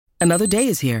Another day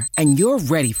is here, and you're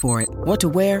ready for it. What to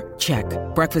wear? Check.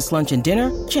 Breakfast, lunch, and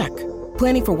dinner? Check.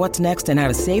 Planning for what's next and how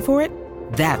to save for it?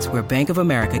 That's where Bank of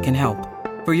America can help.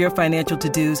 For your financial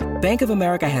to-dos, Bank of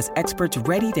America has experts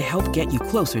ready to help get you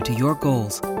closer to your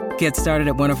goals. Get started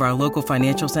at one of our local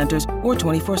financial centers or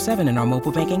 24/7 in our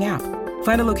mobile banking app.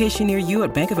 Find a location near you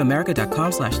at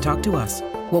bankofamerica.com/talktous.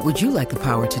 What would you like the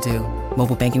power to do?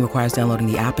 Mobile banking requires downloading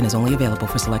the app and is only available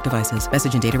for select devices.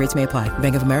 Message and data rates may apply.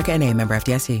 Bank of America N.A., member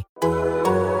FDIC.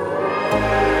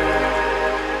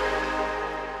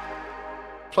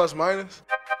 Plus minus.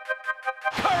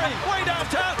 Curry, way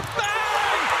downtown.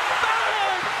 Bang!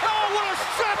 Bang! Oh, what a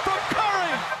shot from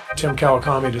Curry! Tim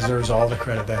Kawakami deserves all the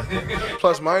credit there.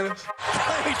 Plus minus.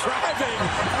 Curry driving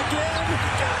again.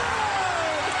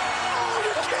 Oh,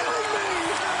 you're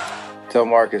kidding me! Tell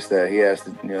Marcus that he asked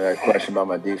that question about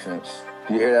my defense.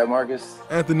 You hear that, Marcus?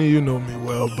 Anthony, you know me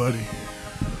well, buddy.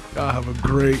 Y'all have a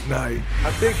great night.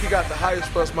 I think he got the highest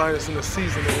plus minus in the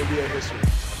season in NBA history.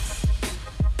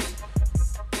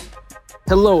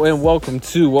 Hello and welcome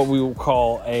to what we will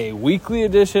call a weekly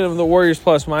edition of the Warriors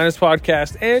Plus Minus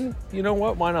podcast. And you know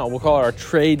what? Why not? We'll call it our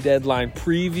trade deadline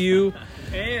preview.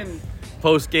 And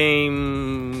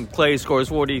post-game, Clay scores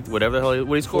 40, whatever the hell,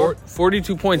 what did he score?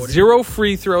 42 points, 0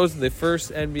 free throws, the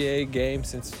first NBA game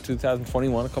since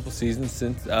 2021, a couple seasons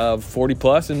since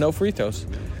 40-plus and no free throws.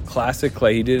 Classic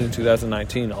Clay. He did in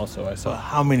 2019 also, I saw.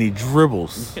 How many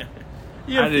dribbles?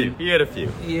 He had a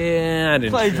few. Yeah, I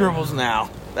didn't. Play dribbles now.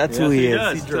 That's who he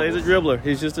is. He's a dribbler.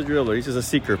 He's just a dribbler. He's just a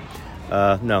seeker.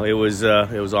 No, it was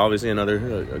obviously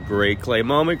another a great Clay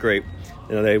moment. Great.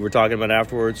 They were talking about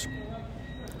afterwards.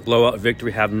 Blowout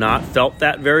victory. Have not felt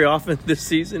that very often this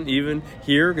season, even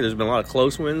here. There's been a lot of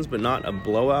close wins, but not a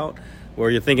blowout.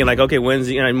 Where you're thinking like, okay, when's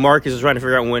Marcus is trying to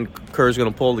figure out when Kerr's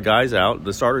going to pull the guys out,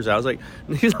 the starters out. I was like,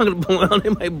 he's not going to pull out.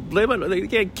 They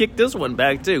can't kick this one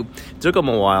back too. It took him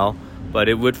a while. But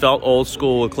it would felt old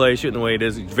school with Clay shooting the way it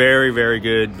is. Very, very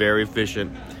good, very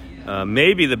efficient.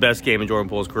 Maybe the best game in Jordan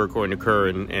Poole's career, according to Kerr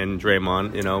and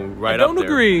Draymond. Right up there. I don't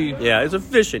agree. Yeah, it's an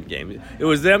efficient game. It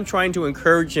was them trying to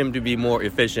encourage him to be more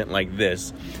efficient like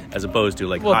this, as opposed to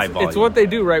high volume. It's what they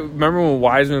do, right? Remember when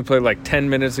Wiseman played 10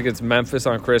 minutes against Memphis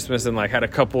on Christmas and had a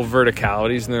couple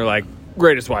verticalities, and they're like,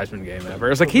 greatest Wiseman game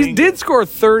ever. It's like he did score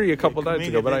 30 a couple nights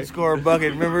ago, but I score a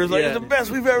bucket. Remember, it's it's the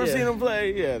best we've ever seen him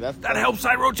play. Yeah, that help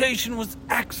side rotation was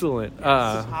excellent. It's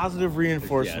positive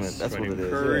reinforcement. Yes, that's what it is.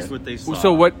 Encourage what they saw.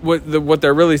 So what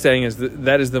they're really saying is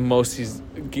that is the most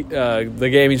the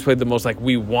game he's played the most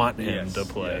we want him to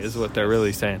play is what they're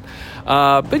really saying.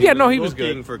 But he was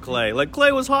good for Clay.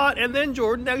 Clay was hot, and then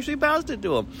Jordan actually passed it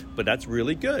to him. But that's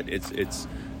really good. It's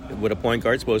what a point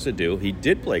guard's supposed to do. He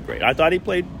did play great. I thought he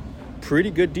played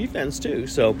pretty good defense too.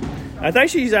 So I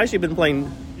think he's actually been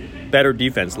playing better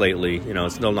defense lately.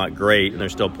 It's still not great, and they're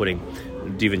still putting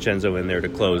DiVincenzo in there to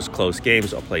close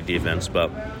games. I'll play defense,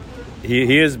 but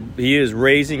he is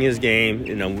raising his game.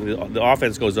 The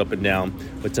offense goes up and down,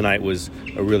 but tonight was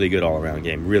a really good all around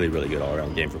game. Really, really good all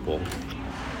around game for Poole.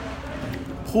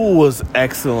 Poole was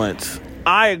excellent.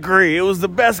 I agree. It was the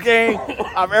best game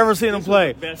I've ever seen him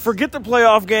play. Forget the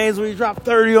playoff games where he dropped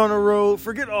 30 on the road.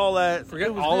 Forget all that.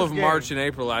 Forget all of March and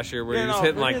April last year where he was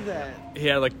hitting he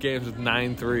had games with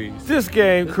 9 threes. This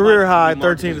game, career high,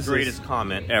 13 assists. Greatest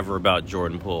comment ever about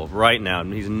Jordan Poole. Right now,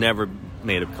 he's never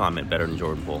made a comment better than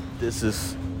Jordan Poole. This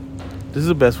is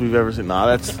the best we've ever seen.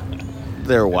 No,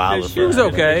 they're wild. He was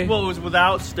okay. Well, it was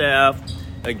without Steph.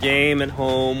 A game at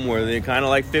home where they kind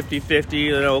of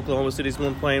 50-50. Oklahoma City's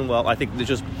been playing well. I think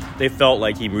they felt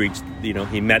like he reached,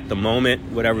 he met the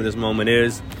moment, whatever this moment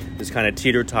is, this kind of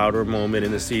teeter-totter moment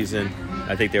in the season.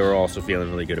 I think they were also feeling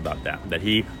really good about that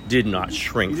he did not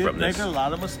shrink from this. He didn't make a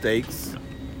lot of mistakes.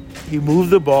 He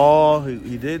moved the ball.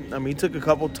 He did. He took a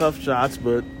couple tough shots,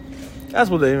 but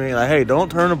that's what they mean. Hey, don't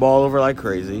turn the ball over like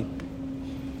crazy.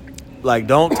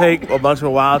 Don't take a bunch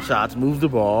of wild shots. Move the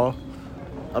ball.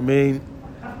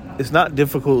 It's not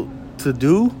difficult to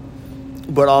do,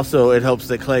 but also it helps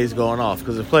that Clay's going off.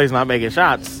 Because if Clay's not making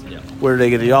shots, where do they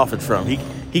get the offense from?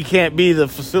 He can't be the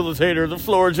facilitator, the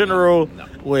floor general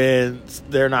when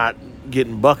they're not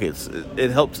getting buckets.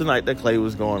 It helped tonight that Clay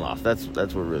was going off. That's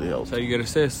what really helps. That's how you get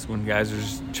assists when guys are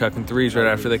just chucking threes right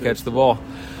after they catch the ball.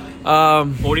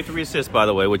 43 assists, by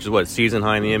the way, which is season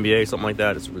high in the NBA, something like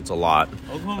that. It's a lot.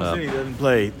 Oklahoma City doesn't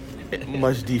play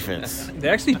much defense. They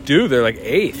actually do. They're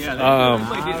 8th. Yeah,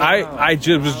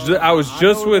 I was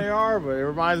just with. They are, but it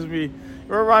reminds me.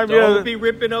 Don't be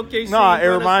ripping OKC. No, it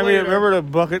reminds me. Remember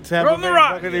the Tampa Bay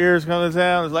Buccaneers come to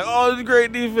town? It's oh, it's a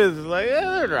great defense. It's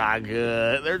they're not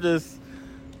good.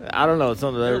 I don't know. It's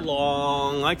something They're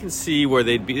long. I can see where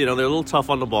they'd be. They're a little tough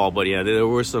on the ball, but yeah, there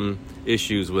were some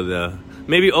issues with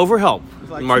maybe overhelp.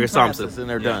 like Marcus Thompson, and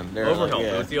they're done. They're overhelp. Like,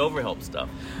 It was the overhelp stuff.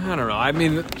 I don't know. I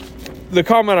mean, the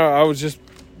comment I was just,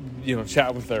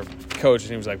 chatting with their coach,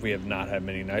 and he was like, "We have not had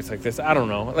many nights like this." I don't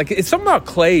know. Like, it's something about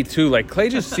Clay too. Like, Clay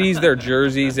just sees their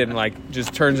jerseys and like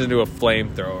just turns into a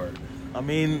flamethrower. I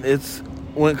mean, it's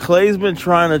when Clay's been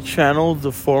trying to channel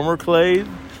the former Clay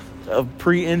of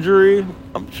pre-injury.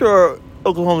 I'm sure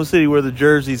Oklahoma City were the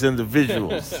jerseys and the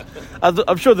visuals.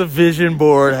 I'm sure the vision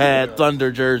board had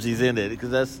Thunder jerseys in it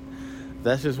because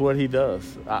that's just what he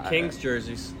does. Kings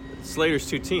jerseys. Slater's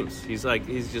 2 teams. He's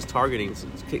just targeting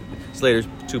Slater's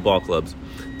 2 ball clubs.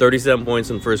 37 points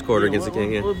in the first quarter against the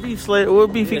Kings.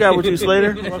 What beef he got with you,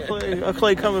 Slater? Why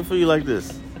Clay coming for you like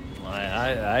this? He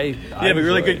had a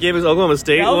really good game against Oklahoma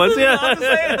State once.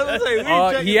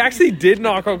 He actually did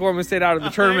knock Oklahoma State out of the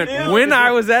tournament when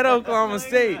I was at Oklahoma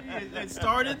State. It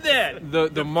started then.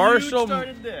 The Marshall,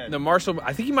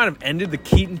 I think he might have ended the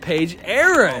Keaton Page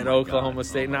era at Oklahoma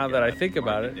State. Now that I think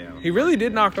about it, he really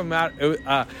did knock him out.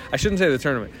 I shouldn't say the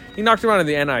tournament. He knocked him out of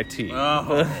the NIT.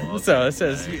 So it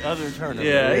says the other tournament.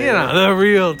 Yeah, the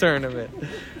real tournament.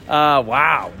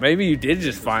 Wow, maybe you did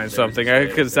just find something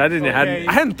because I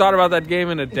hadn't thought about that game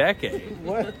in a decade.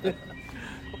 What?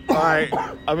 All right.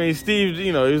 I mean, Steve,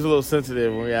 he was a little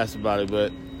sensitive when we asked about it,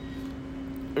 but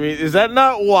I mean, is that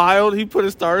not wild? He put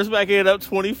his starters back in up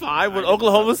 25 when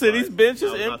Oklahoma City's bench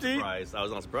is empty. I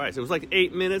was not surprised. It was like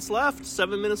 8 minutes left,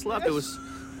 7 minutes left. It was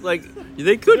like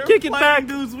they could kick it back.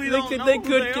 Dudes they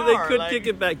could kick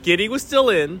it back. Giddy was still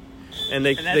in. And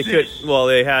they could. Well,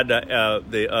 they had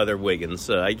the other Wiggins.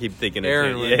 I keep thinking,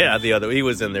 the other. He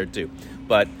was in there too.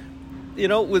 But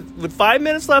with 5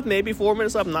 minutes left, maybe 4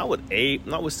 minutes left, not with 8,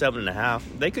 not with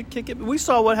 7.5, they could kick it. We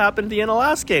saw what happened at the end of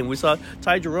last game. We saw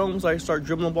Ty Jerome start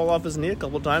dribbling the ball off his knee a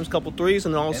couple times, couple threes,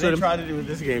 and all of a sudden they tried to do it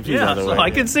this game too. Yeah, so I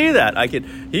could see that.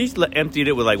 He emptied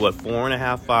it with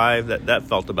 4.5, 5. That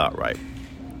felt about right.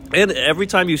 And every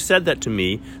time you said that to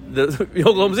me, the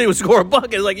Oklahoma City would score a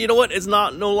bucket. It's like, you know what? It's no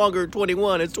longer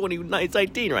 21. It's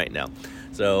 19 right now.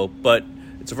 So, but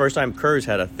it's the first time Kerr's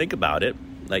had to think about it.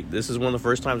 Like, this is one of the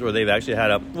first times where they've actually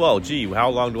had how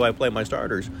long do I play my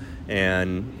starters?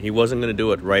 And he wasn't going to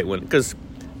do it right because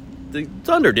the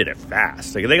Thunder did it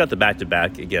fast. Like, they got the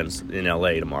back-to-back in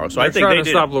L.A. tomorrow. So I think they did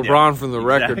stop LeBron from the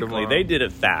record tomorrow. They did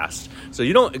it fast. So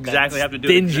you don't exactly have to do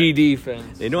stingy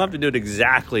defense. You don't have to do it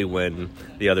exactly when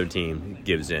the other team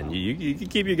gives in. You can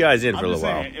keep your guys in for a little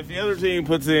while. If the other team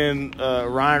puts in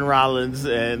Ryan Rollins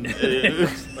and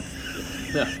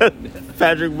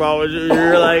Patrick Baldwin,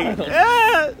 you're like,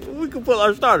 we can pull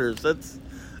our starters. That's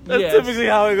typically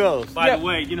how it goes. By the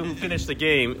way, who finished the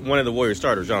game? One of the Warriors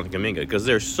starters, Jonathan Kuminga, because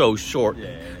they're so short.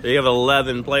 They have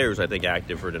 11 players, I think,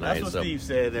 active for tonight. That's what Steve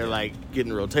said. They're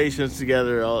getting rotations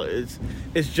together.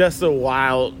 It's just a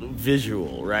wild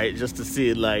visual, right? Just to see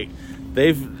it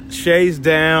Shea's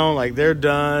down, they're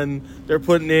done. They're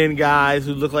putting in guys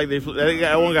who look like they. One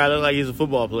guy looked like he's a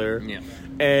football player. Yeah.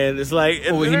 And it's he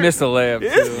missed a layup,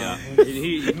 too. Yeah.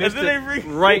 He missed it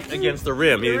right against the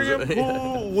rim.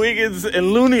 Wiggins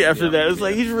and Looney after that. It's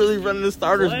he's really running the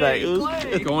starters back. It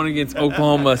was going against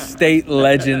Oklahoma State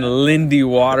legend Lindy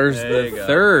Waters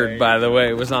III, by the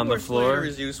way, was on the floor.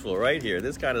 Is useful right here.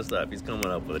 This kind of stuff. He's coming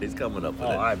up with it.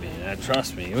 I mean,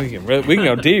 trust me. We can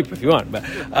go deep if you want. But,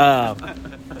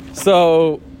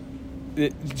 so...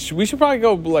 we should probably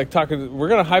go talking. We're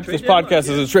gonna hype this podcast as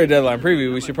a trade deadline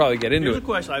preview. We should probably get into it. Here's a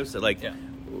question I would say: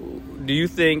 do you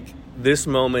think this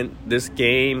moment, this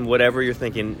game, whatever you're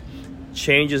thinking,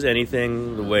 changes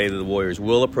anything the way that the Warriors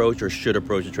will approach or should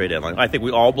approach a trade deadline? I think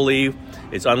we all believe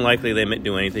it's unlikely they might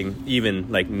do anything, even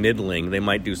middling. They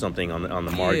might do something on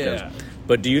the margins. Yeah.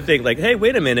 But do you think hey,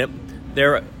 wait a minute,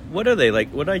 what are they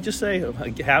what did I just say? A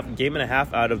game and a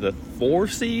half out of the 4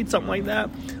 seed, something like that.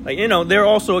 They're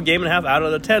also a game and a half out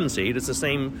of the 10 seed. It's the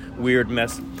same weird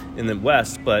mess in the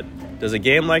West. But does a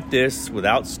game like this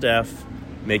without Steph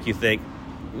make you think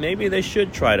maybe they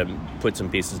should try to put some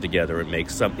pieces together and make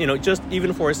some, just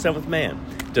even for a 7th man?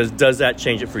 Does that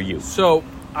change it for you? So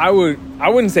I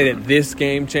wouldn't say that this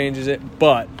game changes it,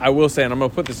 but I will say, and I'm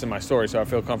going to put this in my story so I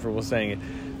feel comfortable saying it.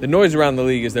 The noise around the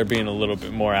league is they're being a little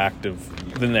bit more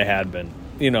active than they had been.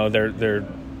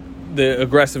 The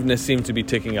aggressiveness seems to be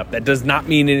ticking up. That does not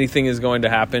mean anything is going to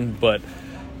happen, but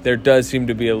there does seem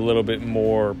to be a little bit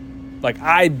more.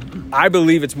 I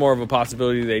believe it's more of a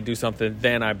possibility they do something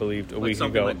than I believed a week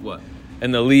ago. Like what?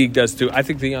 And the league does too. I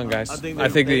think the young guys. I think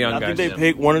they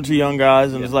pick 1 or 2 young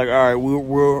guys, and it's all right.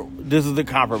 We're this is the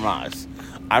compromise.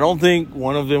 I don't think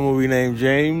one of them will be named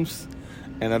James,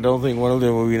 and I don't think one of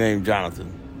them will be named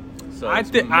Jonathan.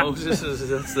 So Moses is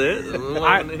that's it.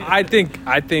 I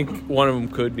think one of them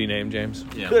could be named James.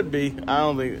 Yeah. Could be. I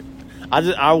don't think.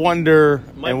 I wonder,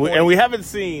 and we haven't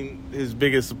seen his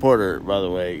biggest supporter, by the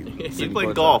way. He's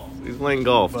playing golf. He's playing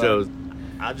golf, Joe.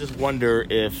 I just wonder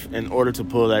if, in order to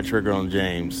pull that trigger on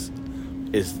James,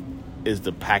 is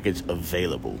the package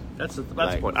available? That's the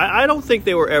point. I don't think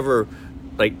they were ever,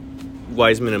 like,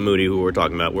 Wiseman and Moody, who we're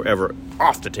talking about, were ever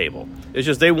off the table. It's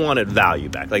just they wanted value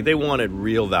back. Like, they wanted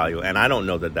real value, and I don't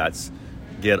know that that's...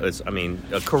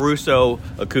 a Caruso,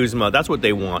 a Kuzma, that's what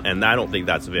they want, and I don't think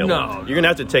that's available. No. You're going to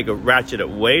have to ratchet it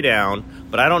way down,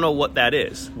 but I don't know what that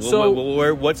is. So,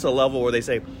 what's the level where they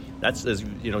say, that's,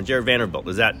 Jared Vanderbilt,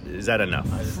 is that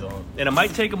enough? I just don't. And it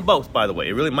might take them both, by the way.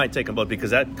 It really might take them both,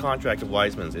 because that contract of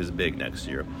Wiseman's is big next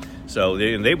year. So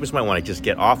they just might want to just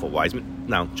get off of Wiseman.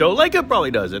 Now, Joe Lacob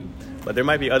probably doesn't, but there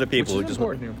might be other people who just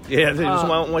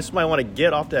might want to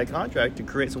get off that contract to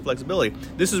create some flexibility.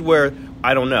 This is where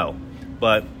I don't know.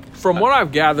 But from what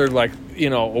I've gathered, like,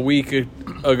 a week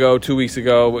ago, 2 weeks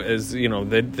ago, is,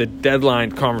 the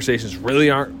deadline conversations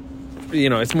really aren't,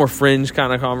 it's more fringe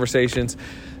kind of conversations,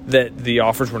 that the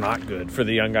offers were not good for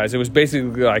the young guys. It was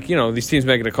basically like, these teams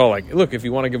making a call like, look, if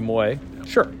you want to give them away,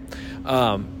 sure.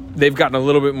 They've gotten a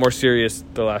little bit more serious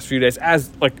the last few days, as,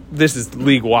 like, this is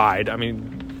league-wide. I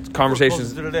mean,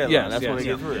 conversations. That's when it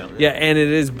gets real. Yeah, and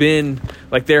it has been,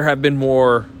 like, there have been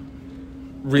more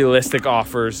realistic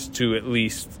offers to at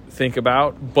least think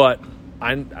about, but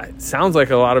it sounds like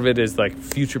a lot of it is like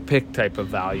future pick type of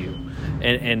value,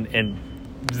 and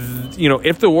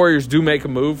if the Warriors do make a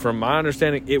move, from my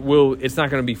understanding, it's not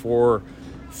going to be for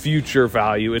future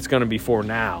value, it's going to be for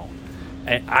now.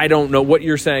 And I don't know what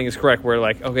you're saying is correct, where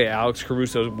like, okay, Alex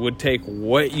Caruso would take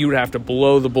what you'd have to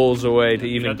blow the Bulls away to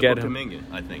even get him. Kuminga,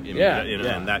 I think. And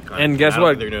that kind and of, guess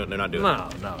what? They're not doing No.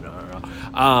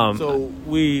 So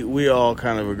we all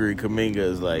kind of agree Kuminga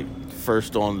is like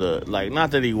first on the, like, not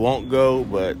that he won't go,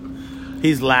 but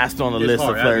he's last on the list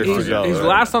of players to go. He's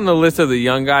last on the list of the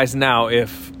young guys. Now,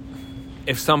 if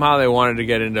somehow they wanted to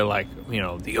get into, like, the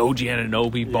OG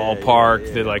Anunoby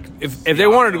ballpark, that, like, if they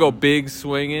wanted to go big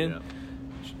swinging.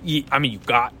 I mean, you've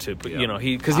got to, but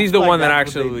because he's the one that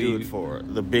actually do it for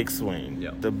the big swing,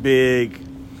 Yeah. the big.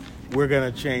 We're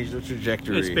gonna change the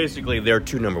trajectory. It's basically their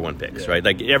 2 number 1 picks, right?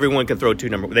 Like, everyone can throw 2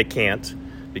 number. They can't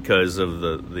because of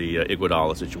the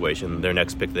Iguodala situation. Their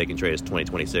next pick they can trade is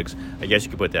 2026. I guess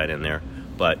you could put that in there,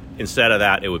 but instead of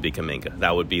that, it would be Kuminga.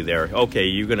 That would be their, okay,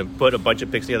 you're gonna put a bunch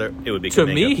of picks together. It would be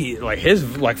Kuminga.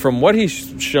 To me, from what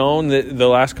he's shown the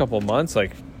last couple of months,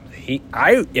 like,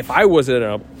 if I was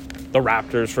at the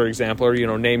Raptors, for example,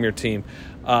 or name your team,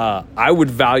 I would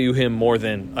value him more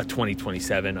than a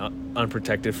 2027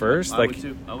 unprotected first. I would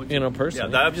too.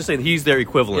 Personally. Yeah, I'm just saying he's their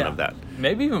equivalent of that.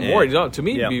 Maybe even more. To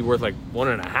me, it'd be worth like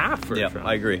 1.5 for round.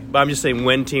 I agree. But I'm just saying,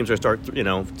 when teams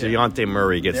Dejounte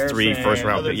Murray gets 3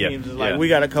 first-round picks. Teams is like, we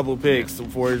got a couple picks. The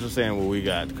Warriors are saying, well, we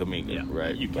got Kuminga,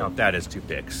 right? You count that as 2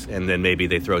 picks, and then maybe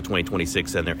they throw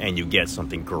 2026 in there, and you get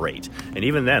something great. And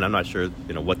even then, I'm not sure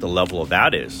what the level of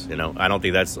that is. I don't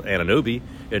think that's Anunoby.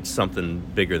 It's something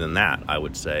bigger than that, I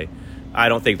would say. I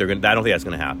don't think that's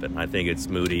going to happen. I think it's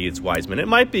Moody, it's Wiseman. It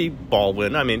might be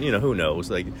Baldwin. I mean, who knows?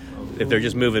 Like, if they're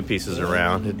just moving pieces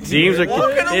around, teams are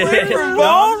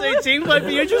teams might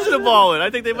be interested in Baldwin. I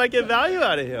think they might get value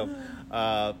out of him.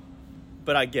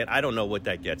 But I don't know what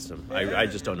that gets them. I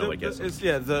just don't know what gets them.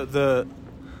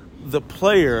 The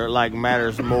player, like,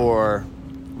 matters more,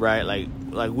 right?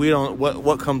 Like we don't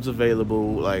what comes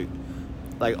available, like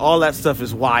all that stuff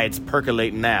is why it's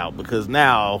percolating now, because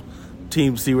now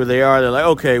teams see where they are. They're like,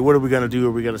 okay, what are we going to do?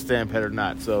 Are we going to stand pat or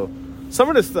not? So some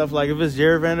of this stuff, like, if it's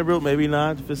Jared Vanderbilt, maybe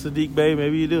not. If it's Saddiq Bey,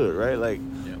 maybe you do it, right? Like,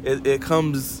 it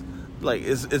comes, like,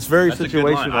 it's very that's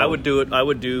situational. I would do it. I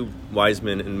would do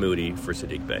Wiseman and Moody for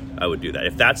Saddiq Bey. I would do that.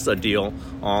 If that's a deal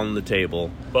on the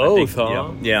table. Both,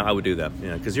 huh? Yeah, I would do that.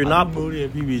 Yeah, because you're not Moody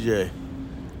and PBJ.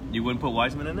 You wouldn't put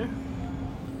Wiseman in there?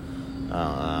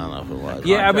 I don't know if it was.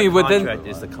 Yeah, I mean, but then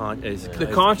the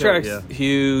contract's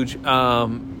huge.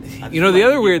 The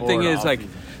other weird thing is, like,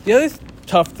 the other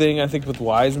tough thing I think with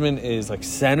Wiseman is, like,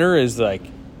 center is, like,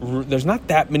 there's not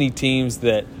that many teams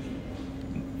that,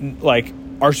 like,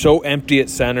 are so empty at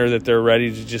center that they're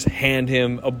ready to just hand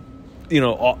him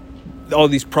all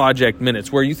these project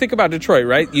minutes. Where you think about Detroit,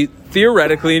 right? You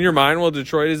theoretically in your mind, well,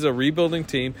 Detroit is a rebuilding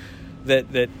team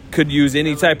that could use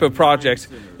any type of projects.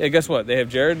 Yeah, guess what? They have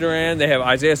Jared Duran, they have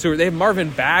Isaiah Stewart, they have Marvin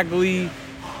Bagley.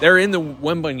 they're in the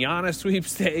Wembanyama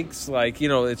sweepstakes. Like,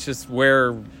 it's just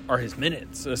where are his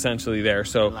minutes essentially there.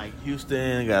 So like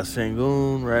Houston got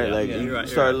Sengun, right? Yeah, like you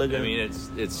start looking. I mean,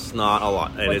 it's not a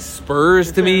lot, and like it's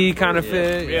Spurs to me kind of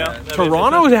fit. Yeah.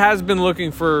 Toronto has been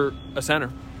looking for a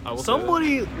center.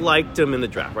 Somebody liked him in the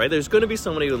draft, right? There's going to be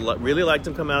somebody who really liked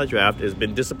him coming out of the draft, has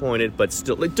been disappointed, but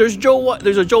still, like, there's a Joe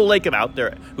Lacob out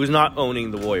there who's not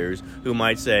owning the Warriors who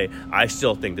might say, I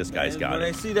still think this guy's got when it.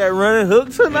 they see that running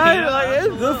hook tonight, like it's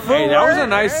good footwork. Hey, that was a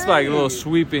nice little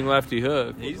sweeping lefty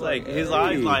hook. He's like, his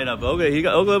eyes light up. Okay, he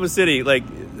got Oklahoma City, like,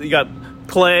 you got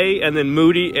Clay and then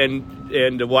Moody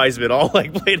and Wiseman all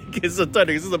like playing against the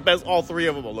Thunder. This is the best all three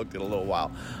of them have looked in a little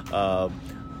while.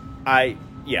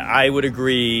 I would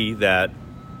agree that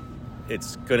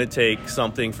it's going to take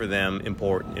something for them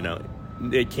important.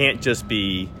 It can't just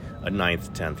be a 9th,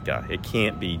 10th guy. It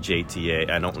can't be JTA.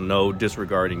 I don't know,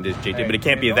 disregarding this JTA, but it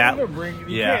can't be that.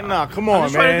 No, come on, I'm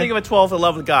just trying to think of a 12th,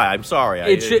 11th guy. I'm sorry.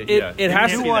 It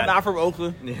has to be not from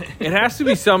Oakland. It has to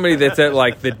be somebody that's at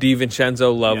like the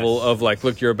DiVincenzo level of like,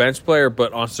 look, you're a bench player,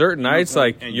 but on certain nights,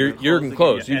 like you're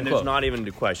close. And there's not even the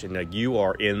question. Like, you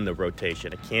are in the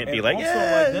rotation. It can't be like, also,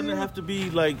 doesn't it have to be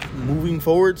like moving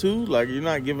forward too? Like, you're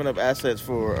not giving up assets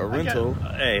for a rental.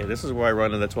 Hey, this is where I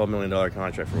run in the $12 million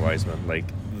contract for Wiseman. Like,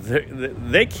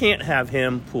 they can't have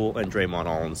him, Poole, and Draymond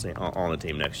all on the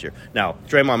team next year. Now,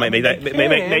 Draymond might make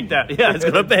that. Yeah, it's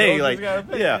gonna pay.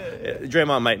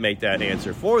 Draymond might make that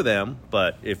answer for them.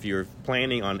 But if you're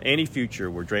planning on any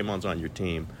future where Draymond's on your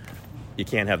team, you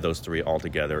can't have those three all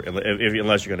together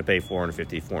unless you're going to pay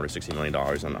 $460 million,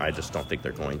 and I just don't think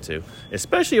they're going to,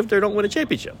 especially if they don't win a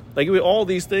championship. Like, all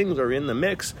these things are in the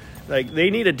mix. Like,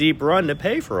 they need a deep run to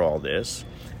pay for all this,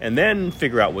 and then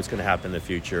figure out what's going to happen in the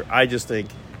future. I just think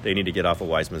they need to get off of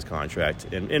Wiseman's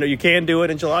contract. And you can do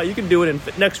it in July. You can do it in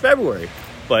next February.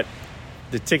 But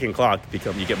the ticking clock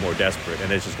you get more desperate,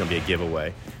 and it's just going to be a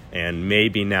giveaway. And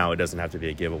maybe now it doesn't have to be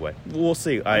a giveaway. We'll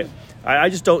see. I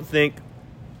just don't think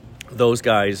those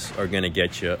guys are going to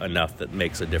get you enough that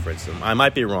makes a difference. I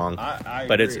might be wrong,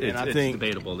 but it's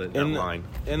debatable, that line.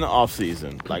 In the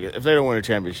offseason, like, if they don't win a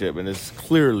championship and it's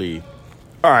clearly,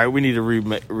 all right, we need to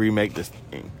remake this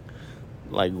thing,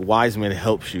 like, Wiseman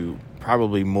helps you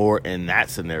probably more in that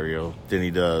scenario than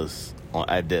he does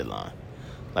at deadline.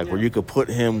 Like, where you could put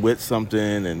him with something,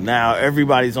 and now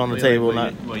everybody's on the table.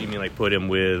 What do you mean, like, put him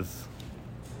with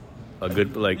a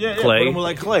good, like, Clay? Put him with,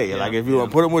 like, Clay. Yeah. Like, if you want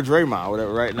to put him with Draymond,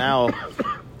 whatever. Right now,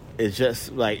 it's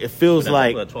just, like, it feels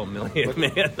like... That's $12 million,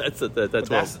 man. That's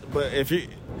 12. But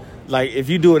if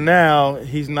you do it now,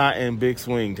 he's not in big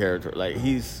swing territory. Like,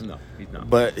 he's not.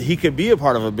 But he could be a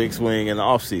part of a big swing in the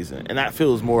offseason, and that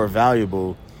feels more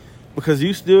valuable because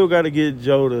you still got to get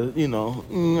Joe to,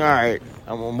 all right,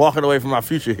 I'm walking away from my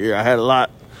future here. I had a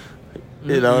lot,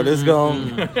 this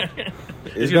going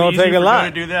it's going to take a lot.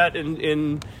 To do that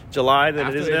in July than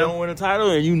after it is they now. Don't win a title,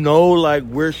 and like,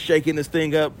 we're shaking this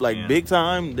thing up like big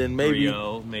time. Then maybe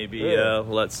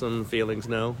let some feelings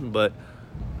know, but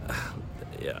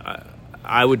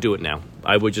I would do it now.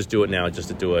 I would just do it now, just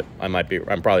to do it. I'm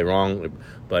probably wrong,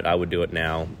 but I would do it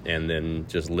now and then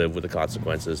just live with the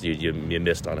consequences. You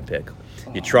missed on a pick.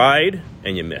 You tried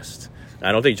and you missed.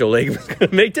 I don't think Joe Lacob is going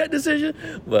to make that decision,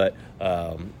 but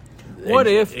what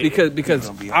if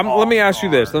let me ask you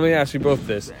this. Let me ask you both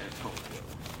this.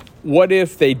 What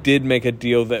if they did make a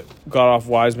deal that got off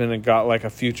Wiseman and got like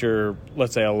a future,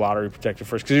 let's say a lottery protected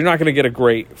first? Because you're not going to get a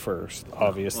great first,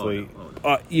 obviously.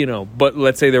 But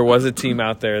let's say there was a team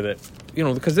out there that,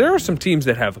 because there are some teams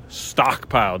that have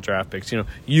stockpiled draft picks.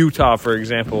 Utah, for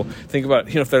example. Think about,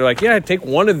 if they're like, take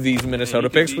one of these Minnesota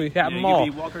picks, we have them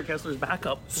all. Walker Kessler's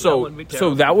backup. So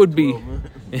that would be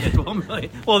 $12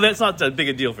 million. Well, that's not that big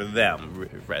a deal for them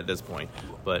at this point.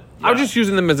 But I'm just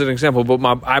using them as an example. But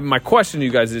my question to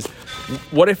you guys is,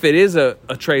 what if it is a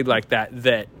trade like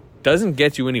that doesn't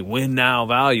get you any win now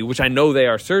value, which I know they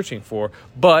are searching for,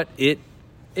 but it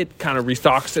kind of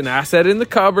restocks an asset in the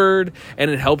cupboard,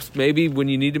 and it helps maybe when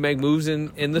you need to make moves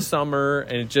in the summer,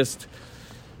 and it just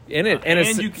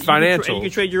it's financial. You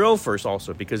can trade your own first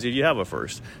also, because you have a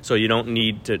first, so you don't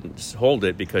need to hold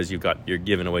it because you're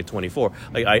giving away 24.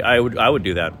 Like, I would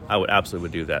do that. I would absolutely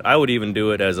do that. I would even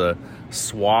do it as a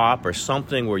swap or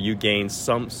something where you gain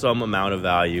some amount of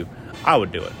value. I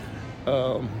would do it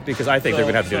because I think they're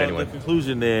going to have to do it anyway. The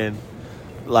conclusion then,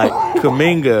 like,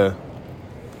 Kuminga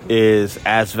is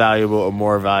as valuable or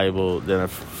more valuable than a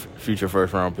future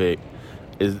first round pick.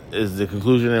 Is the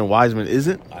conclusion in Wiseman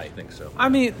isn't? I think so. I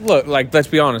mean, look, like, let's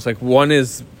be honest. Like, one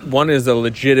is a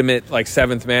legitimate, like,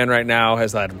 seventh man right now,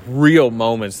 has had real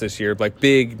moments this year, like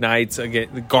big nights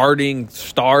again, guarding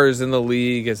stars in the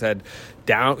league, has had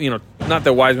down. Not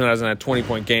that Wiseman hasn't had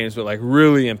 20-point games, but like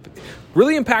really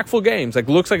impactful games. Like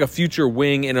looks like a future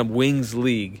wing in a wings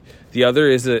league. The other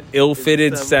is an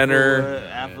ill-fitted center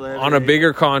on a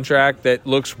bigger contract that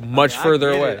looks much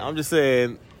further away. I'm just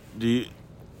saying, the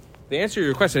answer to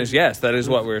your question is yes. That is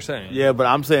what we're saying. Yeah, but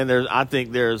I'm saying I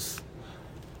think there's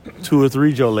 2 or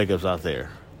 3 Joe Lacobs out there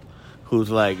who's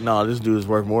like, no, this dude is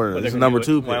worth more than this. Number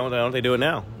 2 pick. Why don't they do it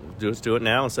now? Just do it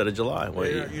now instead of July.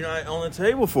 You're not on the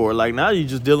table for it. Like now you're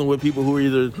just dealing with people who are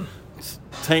either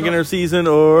tanking their season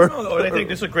or they think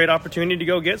this is a great opportunity to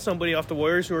go get somebody off the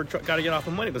Warriors who are got to get off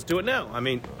the money. Let's do it now. I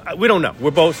mean, we don't know. We're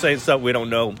both saying stuff we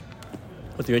don't know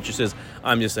what the interest is.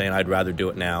 I'm just saying I'd rather do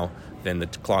it now than the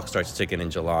clock starts ticking in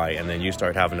July and then you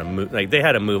start having to move. Like they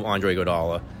had to move Andre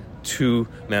Iguodala to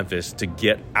Memphis to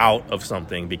get out of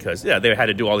something because, they had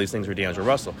to do all these things for D'Angelo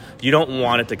Russell. You don't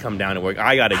want it to come down to work.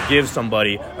 I got to give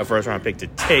somebody a first-round pick to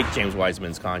take James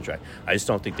Wiseman's contract. I just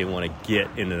don't think they want to get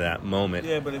into that moment.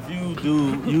 Yeah, but if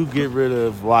you get rid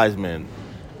of Wiseman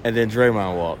and then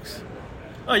Draymond walks.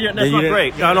 Oh, yeah, that's not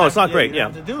great. No, it's not great.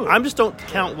 Yeah, I just don't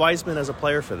count Wiseman as a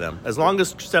player for them. As long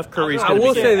as Steph Curry's going to be. I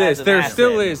will say this: there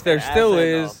still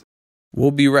is. We'll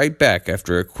be right back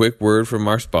after a quick word from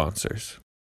our sponsors.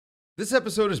 This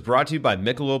episode is brought to you by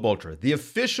Michelob Ultra, the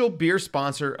official beer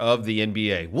sponsor of the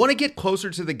NBA. Want to get closer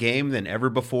to the game than ever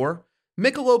before?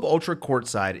 Michelob Ultra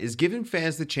Courtside is giving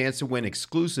fans the chance to win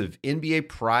exclusive NBA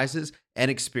prizes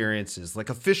and experiences like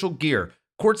official gear,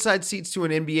 courtside seats to an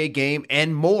NBA game,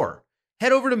 and more.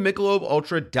 Head over to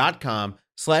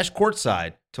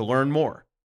MichelobUltra.com/courtside to learn more.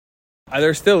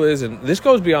 There still is, and this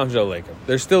goes beyond Joe Lacob.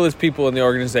 There still is people in the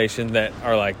organization that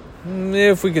are like,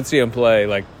 if we could see him play,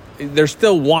 like, they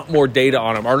still want more data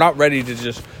on him, are not ready to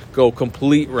just go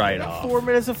complete write-off. 4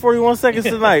 minutes and 41 seconds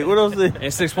tonight. What else?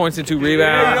 And 6 points and 2 rebounds.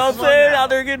 Yeah, you know what I'm saying? Out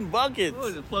there getting buckets. What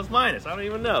is it, plus minus? I don't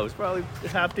even know. It's probably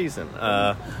half decent.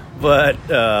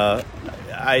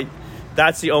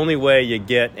 That's the only way you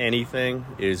get anything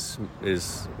is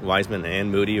Wiseman and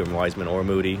Moody, or Wiseman or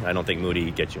Moody. I don't think Moody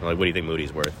gets you. Like, what do you think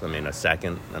Moody's worth? I mean, a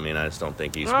second. I mean, I just don't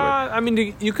think he's worth. I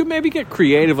mean, you could maybe get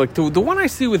creative. Like the one I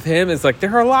see with him is like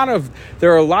there are a lot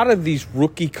of these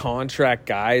rookie contract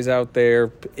guys out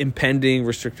there, impending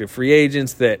restricted free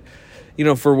agents that,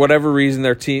 for whatever reason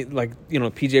their team, like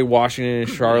PJ Washington and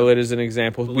Charlotte is an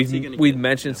example. We've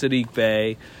mentioned Sadiq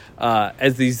Bey.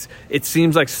 As these, it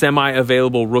seems like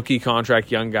semi-available rookie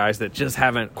contract young guys that just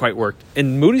haven't quite worked.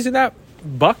 And Moody's in that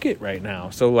bucket right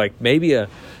now. So, like, maybe to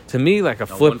me, like a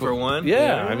flip. 1 for 1?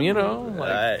 Yeah, I mean,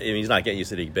 he's not getting you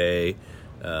Sadiq Bey.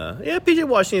 PJ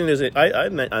Washington is.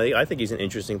 I think he's an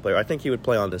interesting player. I think he would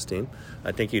play on this team.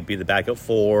 I think he'd be the backup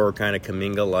 4, kind of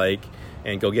Kuminga-like,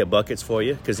 and go get buckets for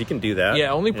you because he can do that.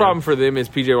 Yeah, only problem for them is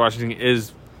PJ Washington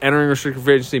is entering restricted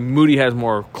free agency. Moody has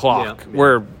more clock. Yeah.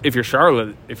 Where if you're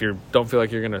Charlotte, if you don't feel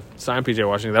like you're going to sign PJ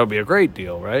Washington, that would be a great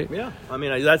deal, right? Yeah, I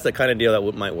mean that's the kind of deal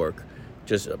that might work.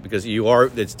 Just because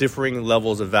it's differing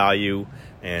levels of value,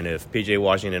 and if PJ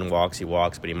Washington walks, he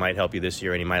walks, but he might help you this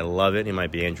year, and he might love it. He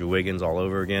might be Andrew Wiggins all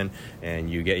over again,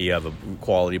 and you have a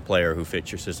quality player who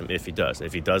fits your system. If he does,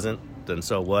 if he doesn't, then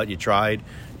so what? You tried.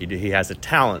 He has a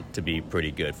talent to be pretty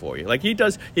good for you. Like he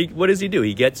does. What does he do?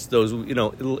 He gets those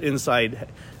little inside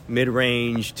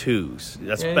mid-range twos.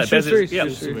 That's threes.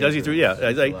 Does he three? Yeah,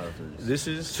 like this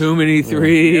is too many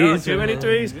threes. Yeah, too many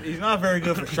threes. He's not very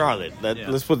good for Charlotte.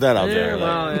 Let's put that out there.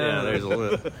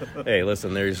 Hey,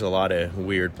 listen, there's a lot of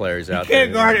weird players out there. You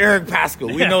can't guard Eric Pascal.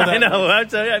 We know that. I know.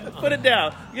 Put it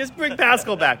down. Just bring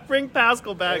Pascal back.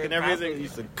 And everything.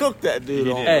 Used to cook that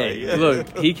dude. Hey,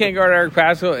 look, he can't guard Eric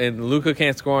Pascal, and Luka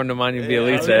can't score on Nemanja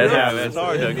Bjelica. Yeah, it's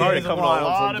hard to come to a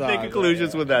lot of big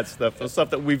conclusions with that stuff. The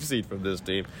stuff that we've seen from this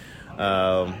team.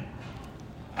 I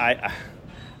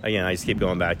just keep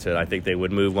going back to it. I think they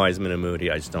would move Wiseman and Moody.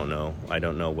 I just don't know. I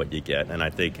don't know what you get, and I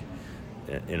think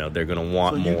they're going to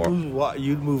want more.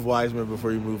 You'd move Wiseman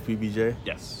before you move PBJ?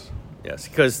 Yes,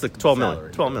 because the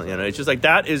 $12 million. It's just like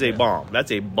that is a bomb.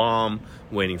 That's a bomb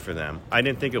waiting for them. I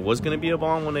didn't think it was going to be a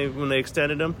bomb when they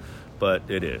extended him, but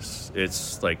it is.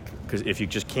 It's like because if you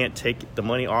just can't take the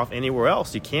money off anywhere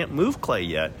else, you can't move Clay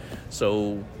yet.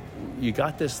 So you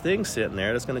got this thing sitting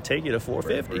there that's going to take you to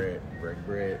 $450.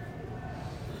 Bread.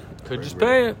 Could just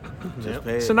pay it.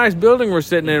 It's a nice building we're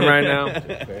sitting in right now.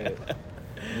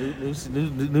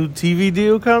 New TV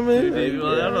deal coming? Maybe, I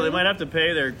don't know. They might have to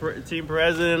pay their team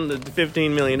president the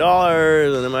 $15 million,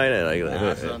 and they might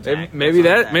maybe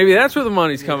that's where the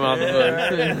money's coming off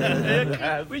the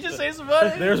book. We just say some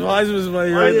money. There's Wiseman's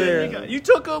money right there. You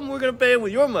took them. We're going to pay them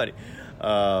with your money.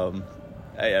 I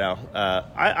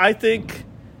think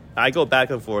I go back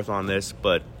and forth on this,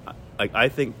 but Like, I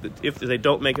think that if they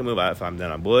don't make a move, then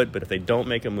I would. But if they don't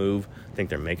make a move, I think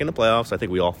they're making the playoffs. I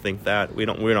think we all think that.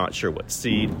 We're not sure what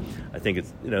seed. I think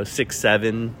it's 6,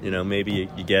 7. Maybe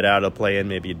you get out of play-in,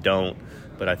 maybe you don't.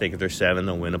 But I think if they're 7,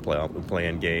 they'll win a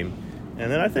play-in game.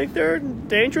 And then I think they're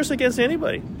dangerous against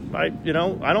anybody. I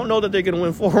don't know that they're going to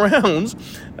win 4 rounds,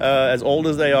 as old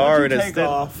as they are. And take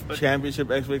off championship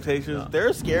expectations. They're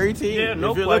a scary team. Yeah,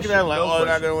 no if you're question. Looking at them like, they're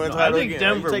not going to win a title. I think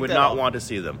Denver would not want to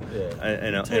see them.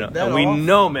 Yeah. And we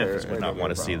know Memphis would not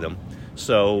want to see them.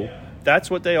 So that's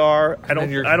what they are. I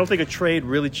don't think a trade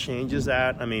really changes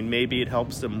that. I mean, maybe it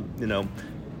helps them,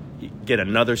 get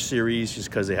another series just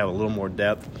because they have a little more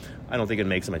depth. I don't think it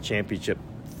makes them a championship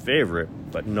favorite,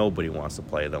 but nobody wants to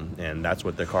play them, and that's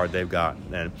what the card they've got.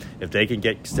 And if they can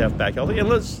get Steph back healthy, and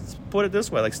let's put it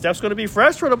this way, like, Steph's going to be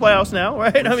fresh for the playoffs now,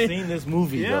 right? We've seen this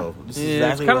movie, though. This is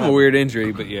exactly it's kind of a weird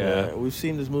injury, but we've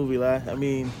seen this movie last. I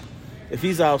mean, if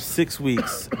he's out 6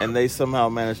 weeks and they somehow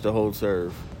manage to hold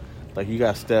serve, like, you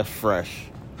got Steph fresh,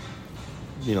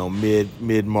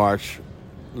 mid-March,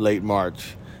 late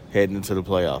March, heading into the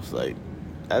playoffs, like,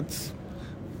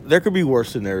 there could be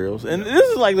worse scenarios. And this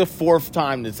is like the 4th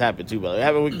time this happened, too. But it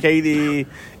happened with KD.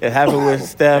 It happened with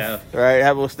Steph, right? It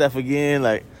happened with Steph again.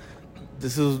 Like,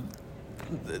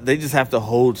 they just have to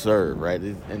hold serve, right?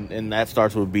 And that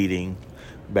starts with beating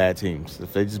bad teams.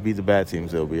 If they just beat the bad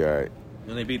teams, they'll be all right.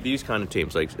 And they beat these kind of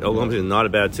teams. Like, Oklahoma is not a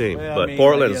bad team. Well, but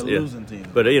Portland's losing team.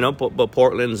 But, but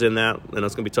Portland's in that, and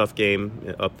it's going to be a tough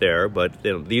game up there. But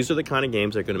these are the kind of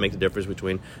games that are going to make the difference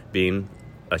between being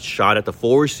a shot at the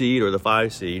 4 seed or the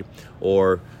 5 seed,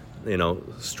 or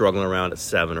struggling around at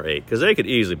 7 or 8, because they could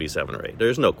easily be 7 or 8.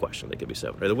 There's no question they could be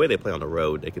 7 or 8. The way they play on the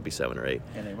road, they could be 7 or 8.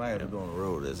 And they might have to go on the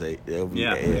road as 8.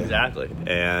 Exactly.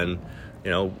 And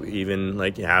even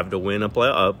like you have to win a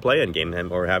play-in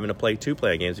game, or having to play 2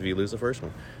 play-in games if you lose the first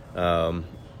one.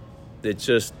 It's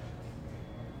just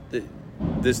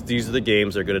these are the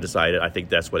games that are going to decide it. I think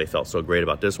that's why they felt so great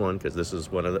about this one, because this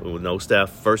is one of with no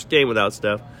Steph, first game without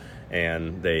Steph.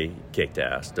 And they kicked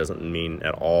ass. Doesn't mean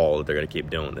at all that they're going to keep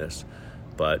doing this,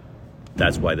 but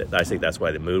that's why I think that's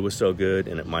why the mood was so good,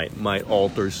 and it might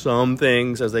alter some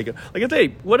things as they go.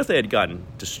 Like, what if they had gotten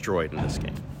destroyed in this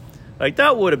game? Like,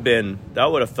 that would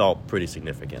have felt pretty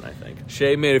significant, I think.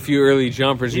 Shea made a few early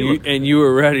jumpers, and you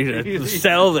were ready to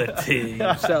sell the team.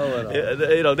 Sell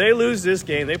it all. They lose this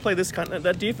game. They play this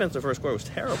that defense the first quarter was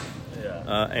terrible.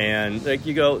 Yeah. And like,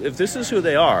 you go, if this is who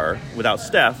they are without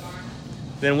Steph,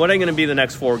 then what are going to be the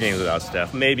next 4 games without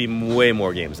Steph? Maybe way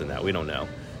more games than that. We don't know.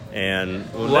 And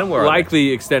then we're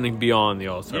likely extending beyond the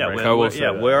All-Star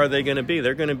break. Where are they going to be?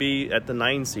 They're going to be at the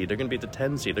 9 seed. They're going to be at the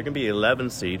 10 seed. They're going to be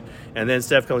 11 seed. And then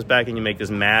Steph comes back and you make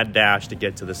this mad dash to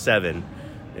get to the 7.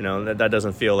 That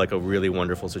doesn't feel like a really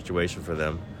wonderful situation for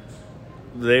them.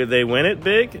 They win it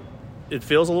big. It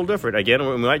feels a little different. Again,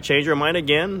 we might change our mind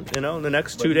again, in the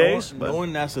next 2 days.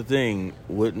 Knowing that's the thing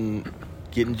wouldn't...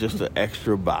 Getting just an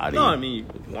extra body. No, I mean,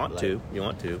 you want to.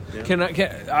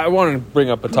 Yeah. I want to bring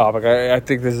up a topic. I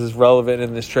think this is relevant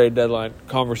in this trade deadline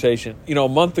conversation. A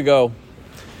month ago,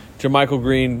 JaMychal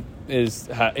Green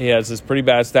he has this pretty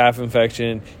bad staph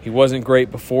infection. He wasn't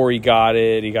great before he got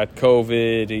it. He got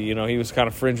COVID. He was kind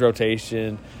of fringe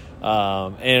rotation.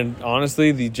 And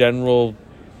honestly, the general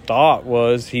thought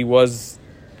was he was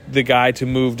the guy to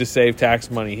move to save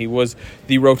tax money. He was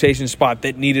the rotation spot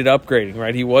that needed upgrading,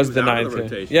 right? He was the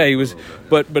 9th. Yeah, he was.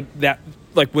 But that,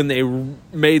 like, when they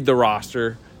made the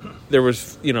roster, there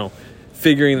was,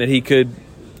 figuring that he could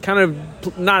kind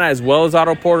of, not as well as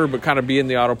Otto Porter, but kind of be in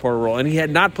the Otto Porter role. And he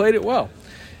had not played it well.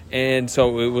 And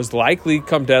so it was likely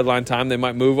come deadline time, they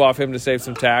might move off him to save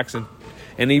some tax.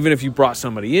 And even if you brought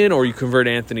somebody in or you convert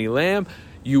Anthony Lamb,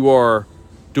 you are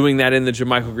doing that in the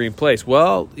JaMychal Green place.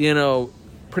 Well,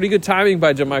 pretty good timing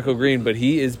by JaMychal Green, but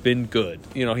he has been good.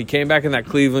 He came back in that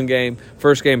Cleveland game.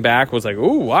 First game back was like,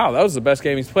 ooh, wow, that was the best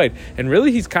game he's played. And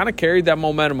really, he's kind of carried that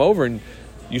momentum over. And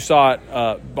you saw it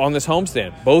on this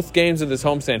homestand. Both games of this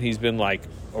homestand, he's been like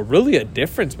really a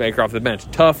difference maker off the bench.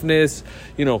 Toughness,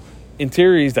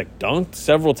 interior, he's like dunked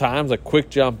several times, like quick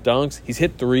jump dunks. He's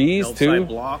hit threes, too.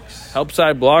 Help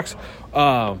side blocks.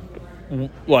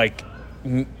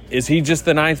 Is he just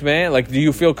the 9th man? Like, do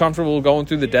you feel comfortable going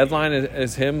through the deadline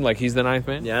as him? Like, he's the 9th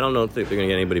man? Yeah, I don't think they're going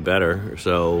to get anybody better.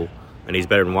 So, and he's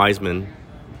better than Wiseman.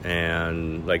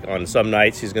 And, like, on some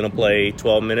nights he's going to play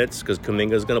 12 minutes because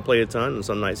Kuminga's going to play a ton. And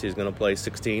some nights he's going to play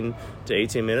 16 to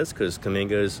 18 minutes because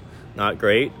Kuminga's not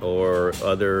great or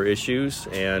other issues.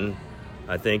 And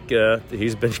I think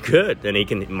he's been good. And he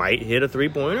might hit a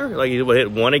three-pointer. Like, he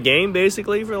hit 1 a game,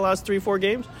 basically, for the last 3-4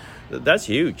 games. That's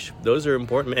huge. Those are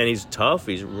important. And he's tough.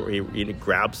 He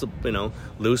grabs the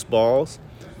loose balls.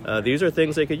 These are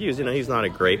things they could use. He's not a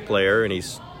great player, and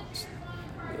he's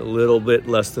a little bit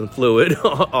less than fluid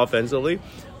offensively,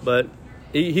 but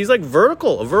he's like a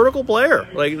vertical player.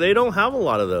 Like, they don't have a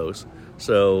lot of those.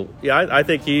 So, yeah, I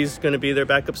think he's going to be their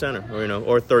backup center,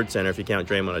 or third center if you count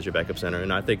Draymond as your backup center.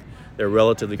 And I think they're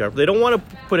relatively comfortable. They don't want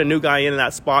to put a new guy in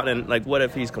that spot, and, like, what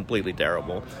if he's completely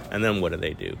terrible? And then what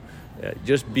do?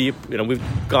 Just be, we've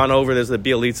gone over this, the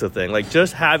Bielitsa thing. Like,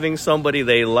 just having somebody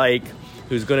they like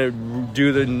who's going to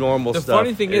do the normal stuff. The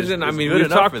funny thing is we've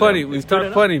talked plenty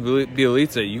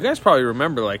Bielitsa. You guys probably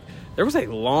remember, like, there was a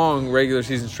long regular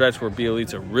season stretch where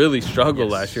Bielitsa really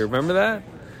struggled last year. Remember that?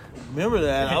 Remember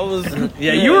that? I was.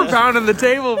 Yeah, you were pounding the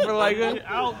table for like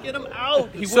get him out.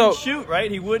 He wouldn't shoot, right?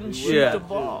 He wouldn't shoot the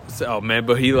ball.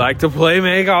 But he liked to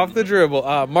make off the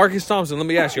dribble. Marcus Thompson, let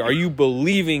me ask you: are you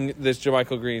believing this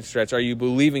JaMychal Green stretch? Are you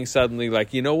believing suddenly,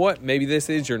 like, you know what? Maybe this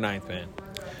is your ninth man.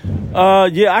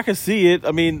 Yeah, I can see it.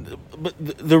 I mean, but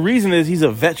the reason is he's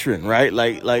a veteran, right?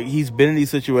 Like he's been in these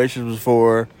situations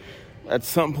before. At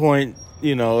some point,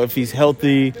 if he's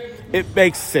healthy, it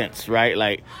makes sense, right?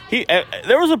 Like,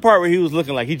 there was a part where he was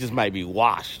looking like he just might be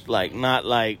washed. Like, not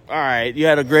like, all right, you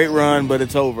had a great run, but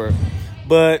it's over.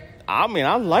 But, I mean,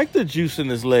 I like the juice in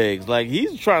his legs. Like,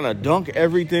 he's trying to dunk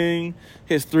everything.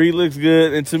 His three looks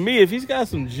good. And to me, if he's got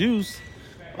some juice,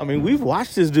 I mean, we've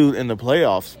watched this dude in the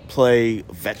playoffs play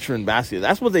veteran basketball.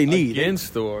 That's what they need.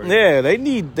 Against the Warriors. Yeah, they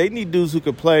need dudes who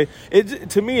could play.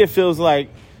 To me, it feels like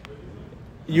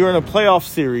you're in a playoff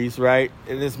series, right?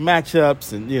 And there's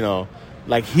matchups, and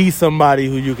like, he's somebody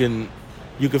who you can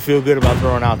feel good about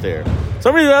throwing out there.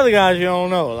 Some of the other guys you don't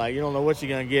know, like, you don't know what you're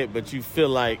gonna get, but you feel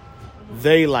like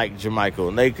they like JaMychal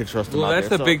and they can trust him. Well, out that's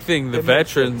there. the big thing. The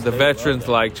veterans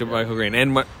like JaMychal Green,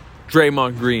 and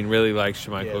Draymond Green really likes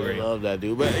JaMychal Green. I love that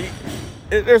dude, but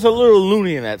there's a little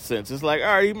loony in that sense. It's like, all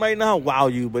right, he might not wow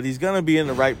you, but he's gonna be in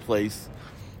the right place.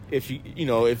 But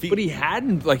he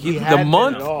hadn't, like, the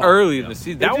month early in the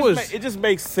season. It just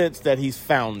makes sense that he's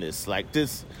found this. Like,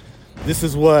 this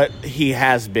is what he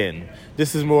has been.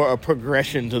 This is more a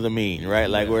progression to the mean, right?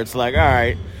 Like, where it's like, all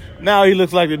right, now he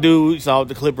looks like the dude we saw with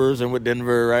the Clippers and with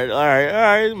Denver, right? All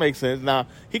right, it makes sense. Now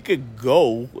he could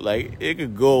go, like, it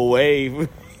could go away.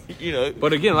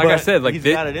 But again, like I said, like,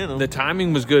 the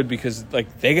timing was good because,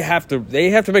 like, they have to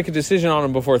make a decision on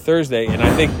him before Thursday, and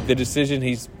I think the decision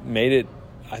he's made it,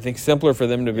 I think, simpler for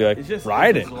them to be like,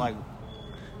 ride it. Like,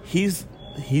 he's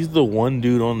the one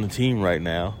dude on the team right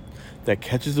now that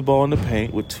catches the ball in the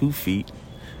paint with 2 feet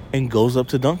and goes up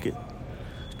to dunk it.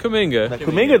 Kuminga. Like,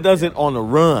 Kuminga does it on the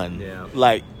run. Yeah.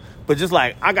 Like, but just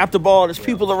like, I got the ball, there's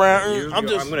people around. I'm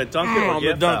going to dunk it or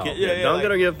get fouled. Dunk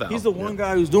it or get fouled. He's the one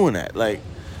guy who's doing that. Like,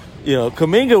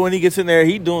 Kuminga, when he gets in there,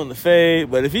 he's doing the fade.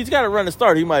 But if he's got to run the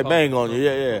start, he might bang on you.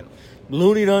 Yeah.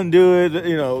 Looney doesn't do it.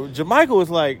 JaMychal was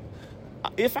like,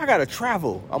 if I got to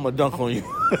travel, I'm going to dunk on you.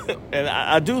 And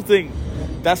I do think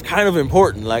that's kind of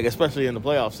important, like, especially in the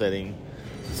playoff setting.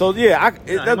 So, yeah,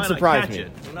 it doesn't surprise me.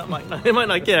 It might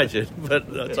not catch it,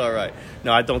 but that's all right.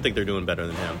 No, I don't think they're doing better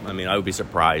than him. I mean, I would be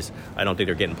surprised. I don't think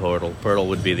they're getting Poeltl. Poeltl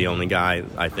would be the only guy,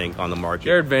 I think, on the market.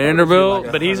 Jared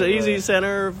Vanderbilt. But he's an easy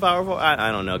center, powerful.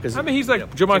 I don't know. I mean, he's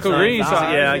like JaMychal Green.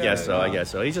 Yeah, I guess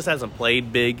so. He just hasn't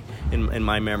played big in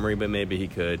my memory, but maybe he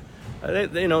could.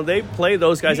 They play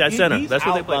those guys at center. That's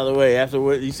what they play. By the way,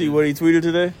 after you see what he tweeted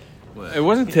today? It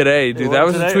wasn't today, dude. That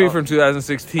was a tweet from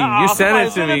 2016. You sent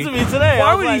it to me. Today.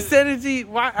 Why would he send it to you?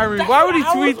 Why would he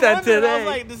tweet that today? I was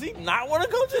like, does he not want to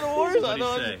go to the Warriors?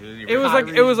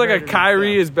 It was like a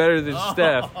Kyrie is better than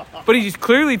Steph, but he just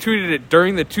clearly tweeted it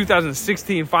during the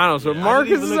 2016 finals. So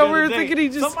Marcus is over here thinking he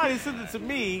just. Somebody sent it to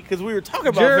me because we were talking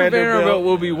about Jared Vanderbilt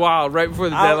will be wild right before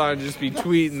the deadline. Just be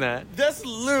tweeting that. That's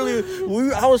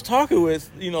literally. I was talking with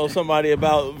somebody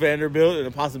about Vanderbilt and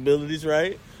the possibilities,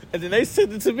 right? And then they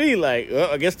sent it to me like,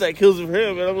 I guess that kills it for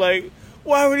him. And I'm like,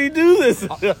 why would he do this?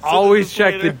 Always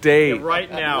check the date. Right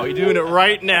now. He's doing it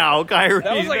right now, Kyrie.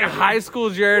 That was like a high school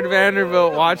Jared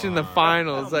Vanderbilt watching the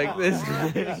finals. Like, this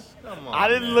guy. I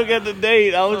didn't look at the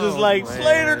date. I was just like, man.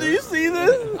 Slater, do you see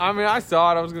this? I mean, I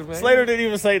saw it. I was going to say. Slater didn't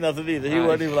even say nothing either. He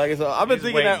wasn't even like it. So I've been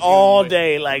thinking that all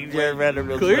day, like Jared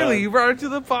Vanderbilt. Clearly, you brought it to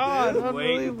the pod.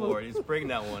 Waiting for it. He's bringing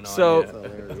that one on. So,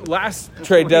 last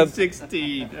trade deadline.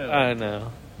 2016. I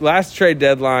know. Last trade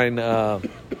deadline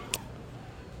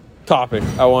topic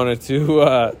I wanted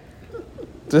to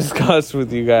discuss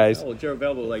with you guys. Oh, Jared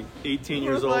Vanderbilt, like 18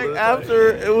 years old. Like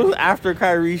it was after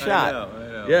Kyrie shot. I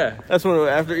know. Yeah, that's when it was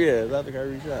after. Yeah, it was after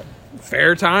Kyrie shot.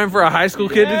 Fair time for a high school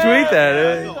kid to tweet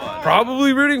that.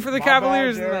 Probably rooting for the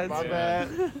Cavaliers. My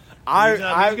bad.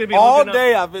 All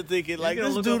day I've been thinking, like,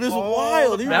 this dude is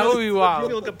wild. That would be wild. You're going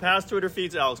to look at past Twitter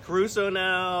feeds, Alex Caruso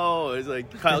now. It's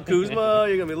like Kyle Kuzma.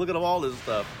 You're going to be looking at all this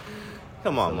stuff.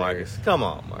 Come on, Marcus. Come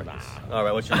on, Marcus. All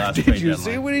right, what's your last Did you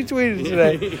see what he tweeted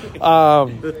today? Did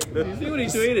you see what he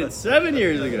tweeted 7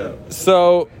 years ago?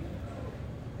 So,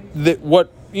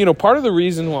 part of the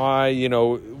reason why,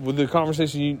 with the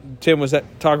conversation Tim was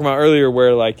talking about earlier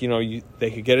where, like, they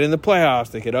could get in the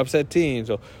playoffs, they could upset teams.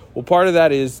 So, well, part of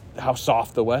that is how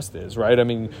soft the West is, right? I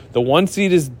mean, the 1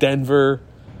 seed is Denver,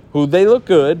 who they look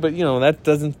good, but, that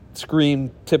doesn't scream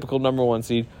typical number 1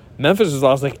 seed. Memphis has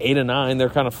lost like 8 of 9. They're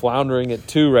kind of floundering at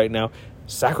 2 right now.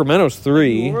 Sacramento's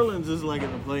 3. New Orleans is like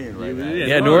in the play-in right now.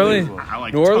 Yeah, New Orleans.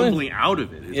 Tumbling out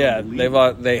of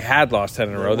it. They had lost 10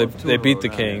 in a row. They beat the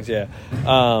Kings. Yeah.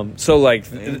 So like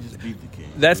They just beat the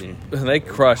Kings. They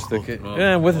crushed the Kings.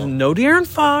 Yeah, with no De'Aaron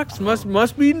Fox.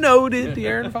 Must be noted,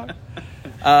 De'Aaron Fox.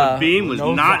 Beam was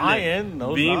not Zion,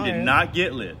 lit. Beam did not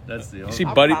get lit. That's the only. See,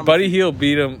 Buddy Hield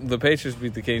beat him. The Patriots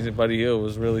beat the Kings, and Buddy Hield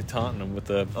was really taunting them with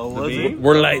the beam.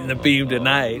 We're lighting the beam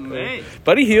tonight. Hey.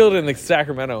 Buddy Hield and the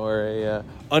Sacramento are a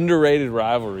underrated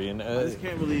rivalry, and I just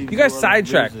can't believe you guys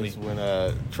sidetracked me when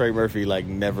Trey Murphy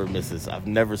never misses. I've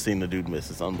never seen the dude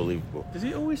miss. It's unbelievable. Does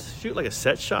he always shoot like a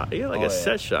set shot? Yeah,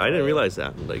 set shot. I didn't realize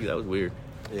that. Like that was weird.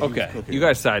 Yeah, okay, you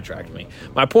guys sidetracked me.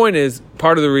 My point is,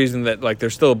 part of the reason that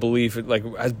there's still a belief, like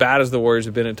as bad as the Warriors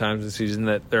have been at times this season,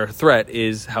 that they're a threat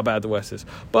is how bad the West is.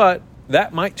 But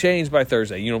that might change by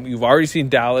Thursday. You've already seen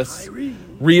Dallas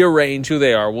rearrange who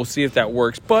they are. We'll see if that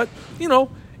works. But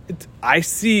I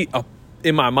see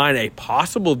in my mind a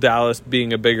possible Dallas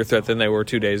being a bigger threat than they were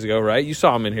 2 days ago. Right? You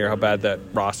saw them in here how bad that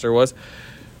roster was.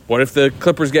 What if the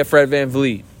Clippers get Fred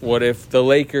VanVleet? What if the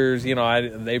Lakers,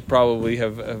 they probably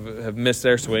have missed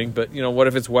their swing, but, what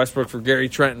if it's Westbrook for Gary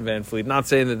Trent and VanVleet? Not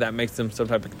saying that makes them some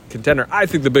type of contender. I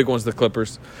think the big one's the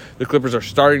Clippers. The Clippers are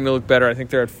starting to look better. I think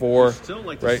they're at 4. They're still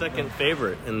the second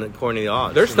favorite according to the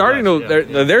odds. They're starting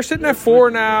to they're sitting at 4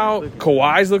 now.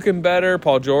 Kawhi's looking better.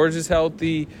 Paul George is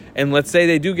healthy. And let's say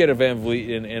they do get a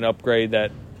VanVleet and upgrade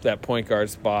that point guard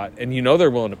spot, and they're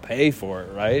willing to pay for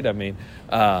it, right? I mean,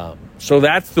 so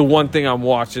that's the one thing I'm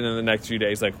watching in the next few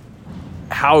days. Like,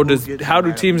 how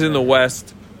do teams in the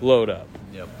West load up?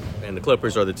 Yep. And the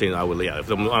Clippers are the team I would leave.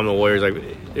 If I'm the Warriors,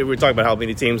 if we're talking about how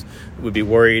many teams would be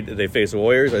worried if they face the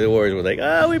Warriors, the Warriors would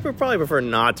we probably prefer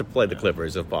not to play the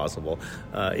Clippers if possible,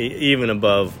 even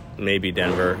above maybe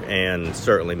Denver and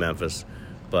certainly Memphis,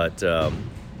 but.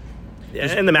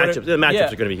 And the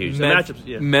matchups are going to be huge.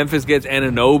 Memphis gets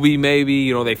Anunoby,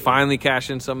 maybe. They finally cash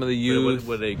in some of the youth.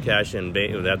 Would they cash in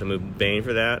Bane? Would they have to move Bane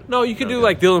for that? No, you could do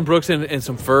like Dylan Brooks and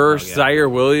some firsts, Zaire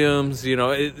Williams.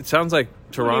 It sounds like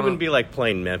Toronto. It wouldn't even be like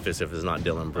playing Memphis if it's not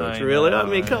Dylan Brooks. Really? I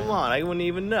mean, come on. I wouldn't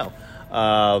even know.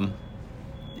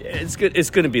 It's good.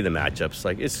 It's going to be the matchups.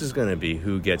 Like it's just going to be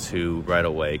who gets who right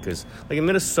away. Because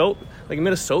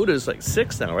Minnesota's like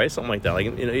 6 now, right? Something like that.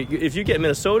 If you get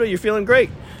Minnesota, you're feeling great.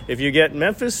 If you get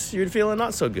Memphis, you're feeling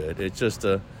not so good. It's just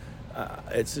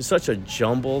it's such a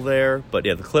jumble there. But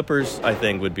yeah, the Clippers I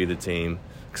think would be the team.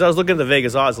 Because I was looking at the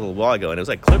Vegas odds a little while ago, and it was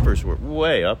like Clippers were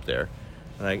way up there.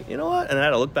 And you know what? And I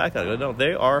had to look back at it. No,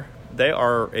 they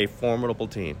are a formidable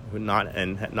team. Not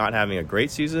having a great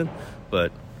season,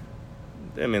 but.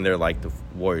 I mean, they're like the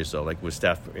Warriors, though. Like with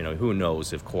Steph, who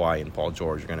knows if Kawhi and Paul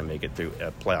George are going to make it through a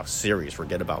playoff series.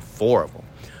 Forget about 4 of them.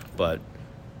 But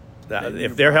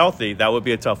if they're healthy, that would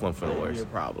be a tough one for the Warriors. Be a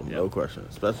problem, no question.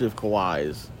 Especially if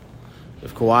Kawhi's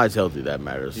healthy, that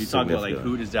matters. You talk about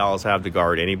who does Dallas have to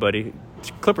guard anybody?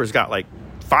 Clippers got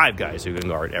 5 guys who can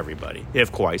guard everybody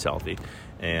if Kawhi's healthy,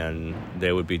 and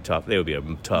they would be tough. They would be a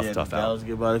tough out. Dallas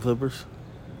get by the Clippers.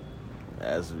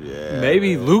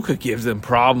 Maybe Luka gives them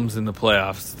problems in the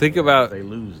playoffs. Think about they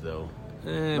lose though.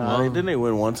 Didn't they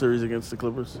win one series against the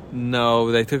Clippers?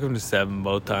 No, they took them to 7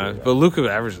 both times. But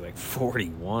Luka averaged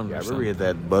 41. I remember he had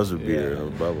that buzzer beater in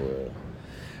the bubble.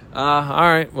 All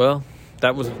right, well,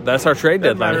 that's our trade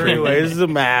deadline. Anyway, this is the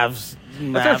Mavs.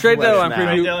 That's our trade deadline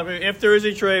preview. If there is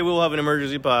a trade, we'll have an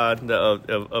emergency pod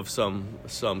of some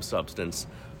substance.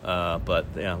 But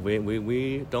yeah,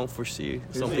 we don't foresee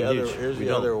something huge. Here's the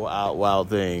other wild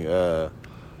thing.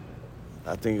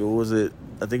 I think it was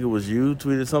you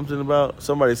tweeted something about.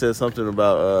 Somebody said something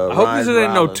about. I hope this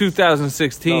ain't no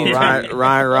 2016. No,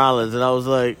 Ryan Rollins, and I was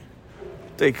like,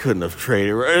 they couldn't have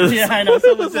traded. Yeah, I know.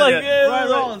 Someone said Ryan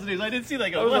Rollins news. I didn't see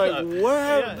that. I was like, what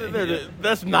happened? Yeah.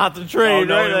 That's not the trade,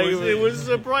 right? It was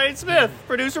Brian Smith,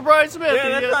 producer Brian Smith.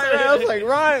 Yeah, that's right. I was like,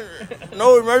 Ryan,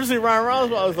 no emergency, Ryan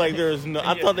Rollins. I was like, there's no.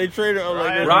 I thought they traded.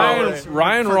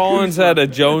 Ryan Rollins had a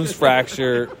Jones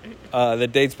fracture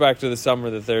that dates back to the summer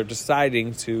that they're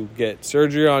deciding to get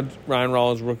surgery on Ryan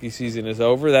Rollins' rookie season is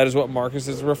over. That is what Marcus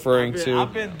is referring to.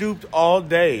 I've been duped all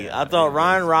day. I thought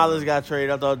Ryan Rollins got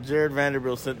traded. I thought Jared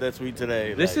Vanderbilt sent that tweet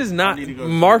today. This is not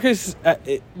Marcus.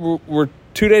 We're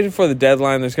 2 days before the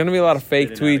deadline. There's going to be a lot of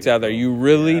fake tweets out there. You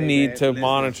really need to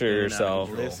monitor yourself.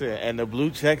 Listen, and the blue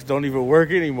checks don't even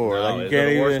work anymore. No, like you can't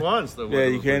even. Worst ones,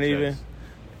 You can't even.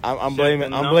 I'm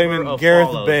blaming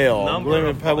Gareth Bale. I'm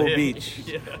blaming Pebble Beach.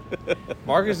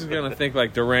 Marcus is going to think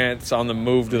like Durant's on the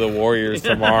move to the Warriors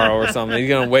tomorrow or something. He's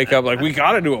going to wake up like, we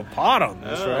got to do a pod on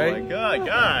this, right? Oh, my God.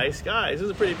 Guys, this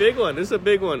is a pretty big one. This is a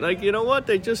big one. Like, you know what?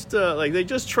 They just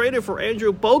traded for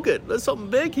Andrew Bogut. That's something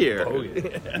big here. I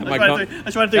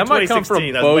was trying to think that might come from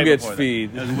Bogut's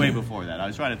feed. That was way before that. I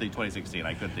was trying to think 2016.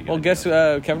 I couldn't think of it. Well, guess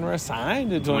Kevin Durant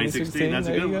signed in 2016. That's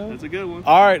a good one. That's a good one.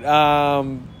 All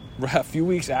right. A few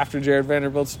weeks after Jared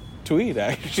Vanderbilt's tweet,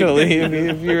 actually,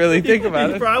 if you really think about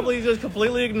it. He probably just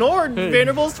completely ignored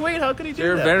Vanderbilt's tweet. How could he do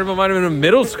Jared that? Vanderbilt might have been a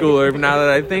middle schooler, now that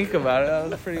I think about it. That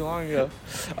was pretty long ago.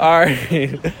 All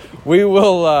right.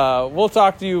 We'll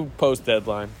talk to you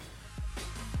post-deadline.